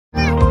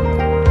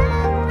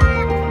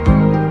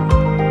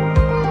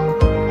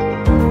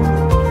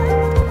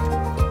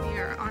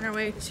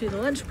to the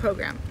lunch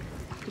program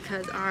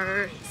because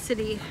our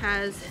city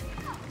has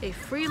a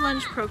free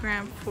lunch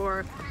program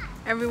for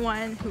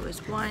everyone who is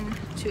 1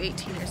 to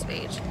 18 years of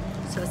age.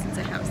 So since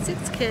I have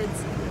 6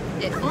 kids,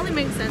 it only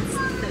makes sense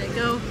that I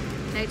go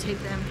and I take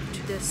them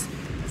to this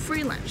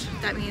free lunch.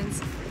 That means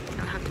you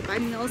don't have to buy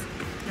meals,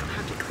 you don't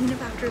have to clean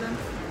up after them.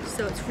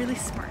 So it's really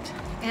smart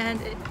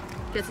and it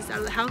gets us out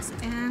of the house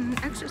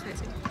and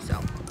exercising. So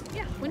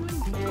yeah, win-win.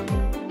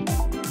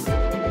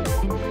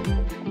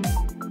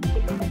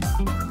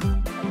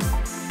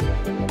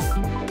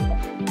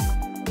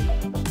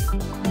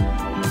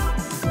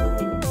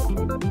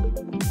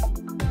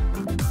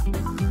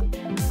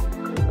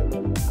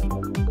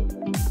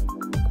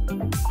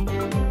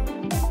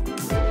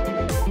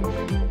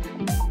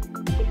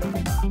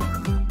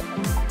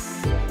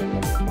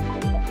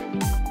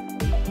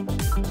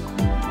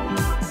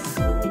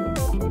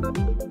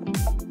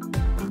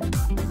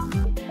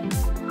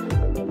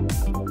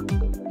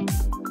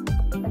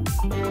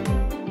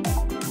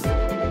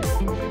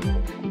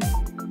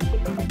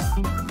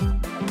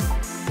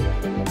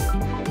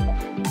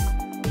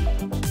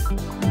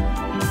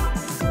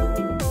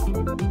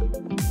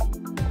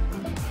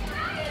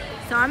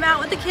 So I'm out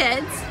with the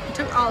kids. I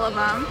took all of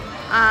them.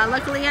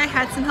 Luckily I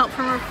had some help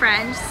from a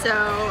friend,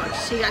 so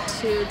she got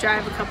to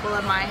drive a couple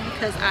of mine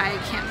because I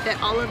can't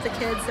fit all of the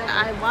kids that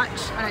I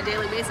watch on a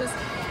daily basis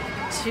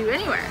to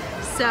anywhere.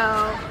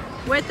 So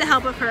with the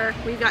help of her,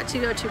 we got to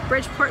go to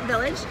Bridgeport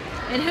Village.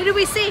 And who do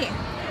we see?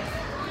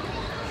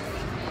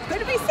 Who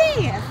do we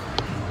see?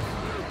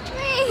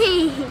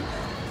 Me!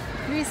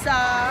 We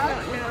saw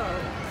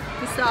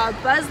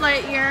Buzz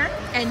Lightyear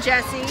and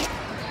Jessie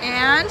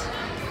and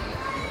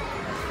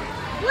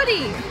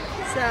Woody.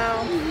 So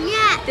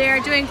yeah,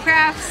 they're doing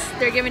crafts,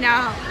 they're giving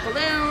out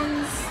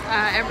balloons,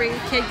 every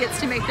kid gets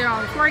to make their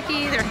own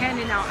Corky, they're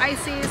handing out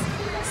ices.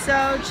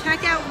 So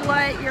check out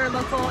what your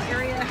local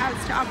area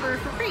has to offer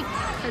for free,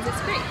 because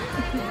it's free.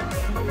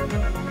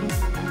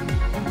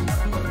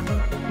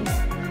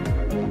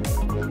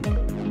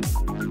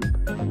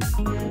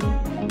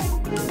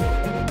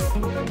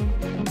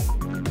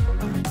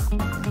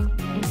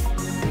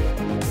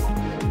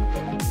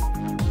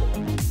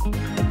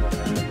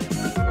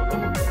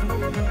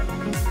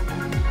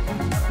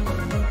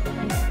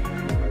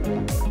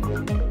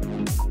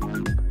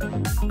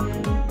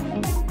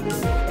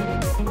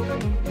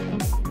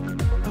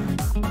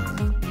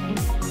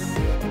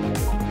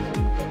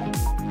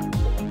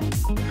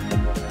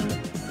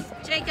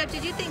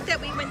 Did you think that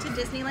we went to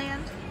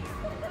Disneyland?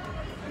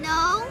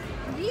 No.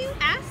 You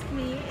asked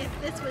me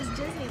if this was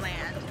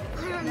Disneyland.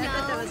 I don't know. I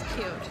thought that was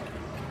cute.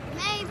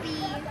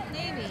 Maybe.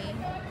 Maybe.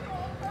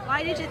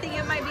 Why did you think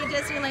it might be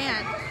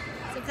Disneyland?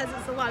 It's because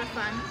it's a lot of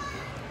fun.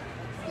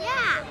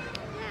 Yeah.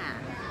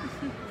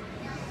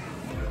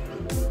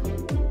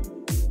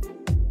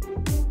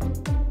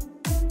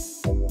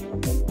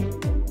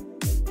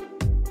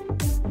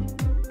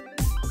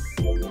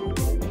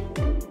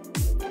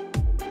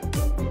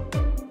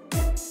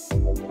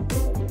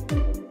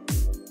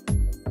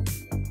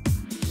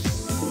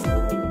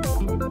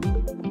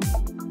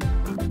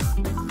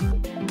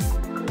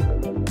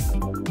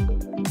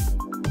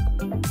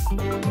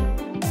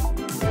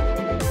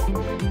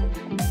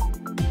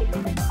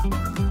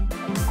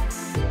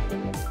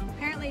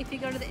 If you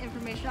go to the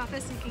information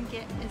office, you can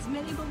get as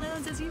many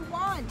balloons as you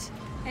want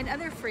and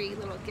other free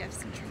little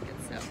gifts and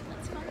trinkets, so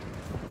that's fun.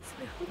 So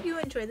I hope you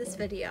enjoyed this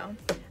video.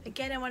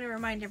 Again, I want to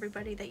remind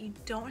everybody that you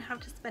don't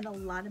have to spend a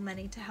lot of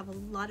money to have a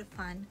lot of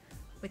fun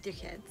with your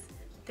kids.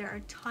 There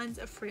are tons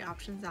of free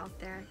options out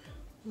there.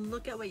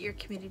 Look at what your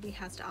community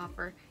has to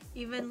offer.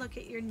 Even look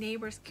at your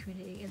neighbor's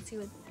community and see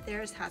what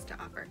theirs has to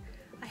offer.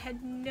 I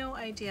had no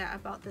idea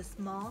about this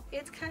mall.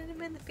 It's kind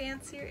of in the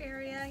fancier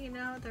area, you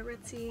know, the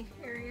ritzy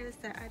areas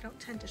that I don't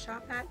tend to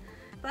shop at.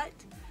 But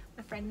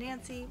my friend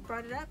Nancy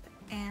brought it up,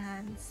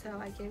 and so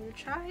I gave it a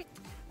try.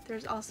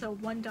 There's also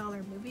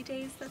 $1 movie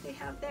days that they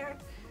have there,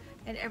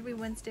 and every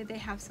Wednesday they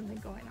have something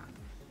going on.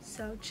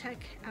 So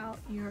check out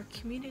your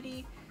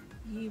community.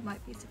 You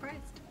might be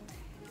surprised.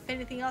 If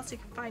anything else, you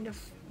can find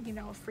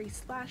a free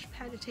splash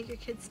pad to take your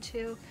kids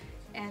to,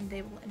 and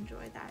they will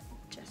enjoy that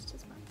just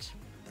as much.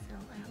 So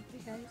I hope you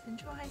guys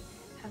enjoy.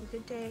 Have a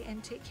good day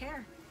and take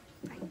care.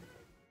 Bye.